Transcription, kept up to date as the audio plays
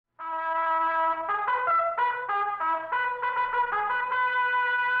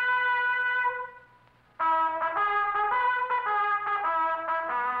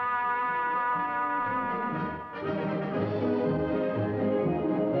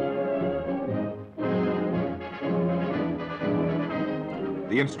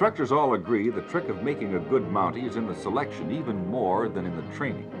The instructors all agree the trick of making a good Mountie is in the selection even more than in the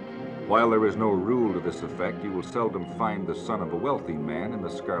training. While there is no rule to this effect, you will seldom find the son of a wealthy man in the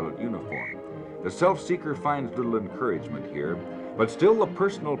scarlet uniform. The self-seeker finds little encouragement here, but still the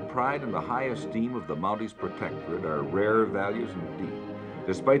personal pride and the high esteem of the Mountie's protectorate are rare values indeed,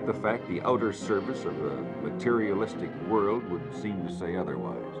 despite the fact the outer service of a materialistic world would seem to say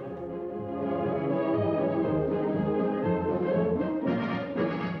otherwise.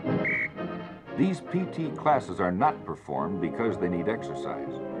 These PT classes are not performed because they need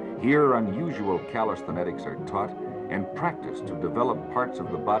exercise. Here, unusual calisthenics are taught and practiced to develop parts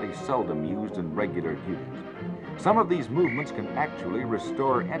of the body seldom used in regular duties. Some of these movements can actually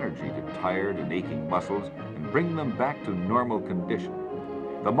restore energy to tired and aching muscles and bring them back to normal condition.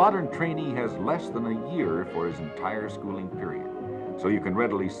 The modern trainee has less than a year for his entire schooling period, so you can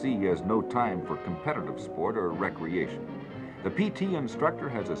readily see he has no time for competitive sport or recreation. The PT instructor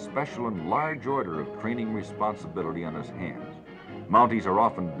has a special and large order of training responsibility on his hands. Mounties are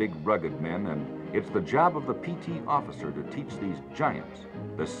often big, rugged men, and it's the job of the PT officer to teach these giants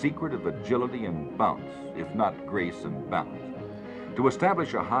the secret of agility and bounce, if not grace and balance. To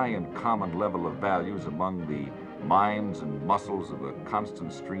establish a high and common level of values among the minds and muscles of a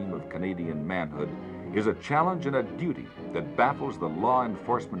constant stream of Canadian manhood is a challenge and a duty that baffles the law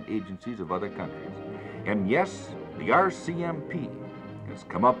enforcement agencies of other countries. And yes, the RCMP has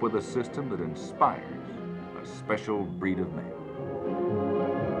come up with a system that inspires a special breed of man.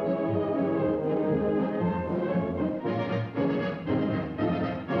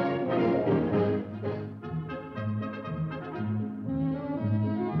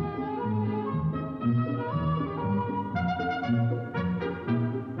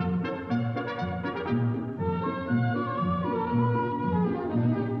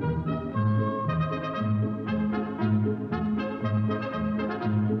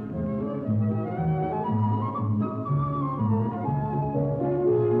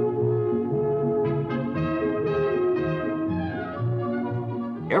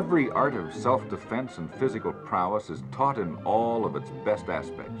 Every art of self-defense and physical prowess is taught in all of its best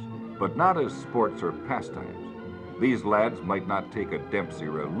aspects, but not as sports or pastimes. These lads might not take a Dempsey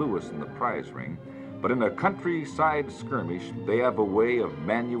or a Lewis in the prize ring, but in a countryside skirmish, they have a way of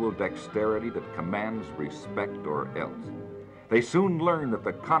manual dexterity that commands respect or else. They soon learn that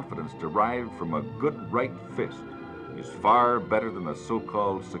the confidence derived from a good right fist is far better than the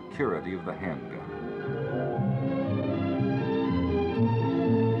so-called security of the handgun.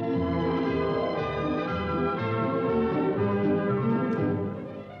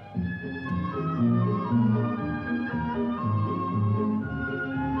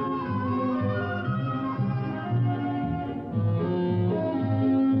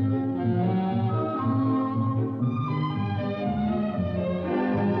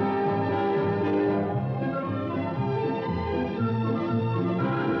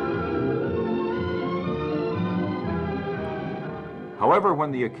 However,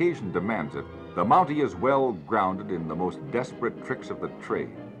 when the occasion demands it, the Mountie is well grounded in the most desperate tricks of the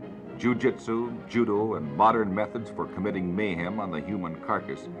trade. Jiu-jitsu, judo, and modern methods for committing mayhem on the human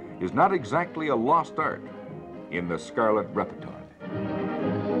carcass is not exactly a lost art in the scarlet repertoire.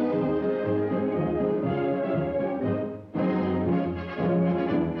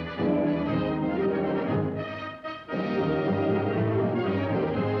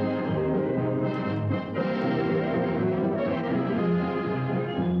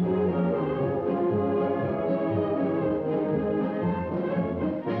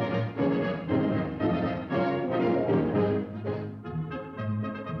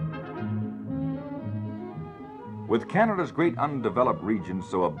 With Canada's great undeveloped regions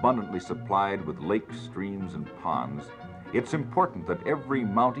so abundantly supplied with lakes, streams, and ponds, it's important that every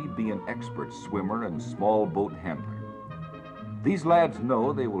Mountie be an expert swimmer and small boat handler. These lads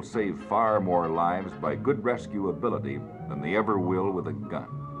know they will save far more lives by good rescue ability than they ever will with a gun.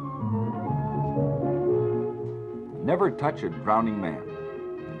 Never touch a drowning man.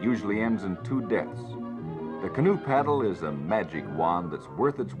 It usually ends in 2 deaths. The canoe paddle is a magic wand that's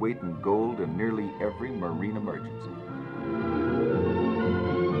worth its weight in gold in nearly every marine emergency.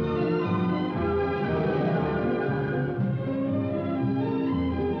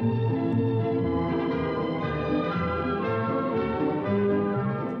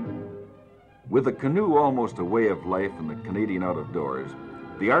 With the canoe almost a way of life in the Canadian out of doors,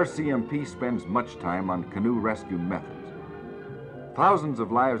 the RCMP spends much time on canoe rescue methods. Thousands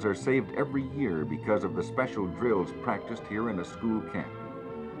of lives are saved every year because of the special drills practiced here in a school camp.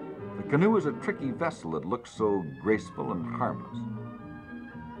 The canoe is a tricky vessel that looks so graceful and harmless.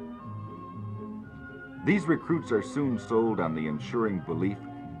 These recruits are soon sold on the ensuring belief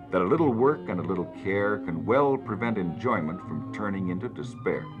that a little work and a little care can well prevent enjoyment from turning into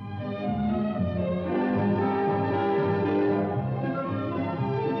despair.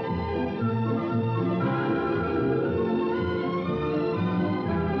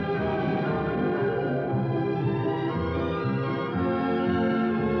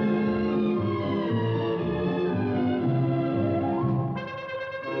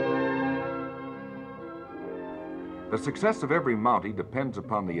 The success of every Mountie depends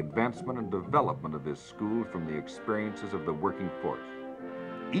upon the advancement and development of this school from the experiences of the working force.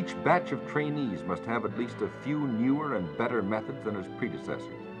 Each batch of trainees must have at least a few newer and better methods than its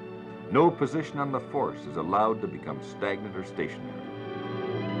predecessors. No position on the force is allowed to become stagnant or stationary.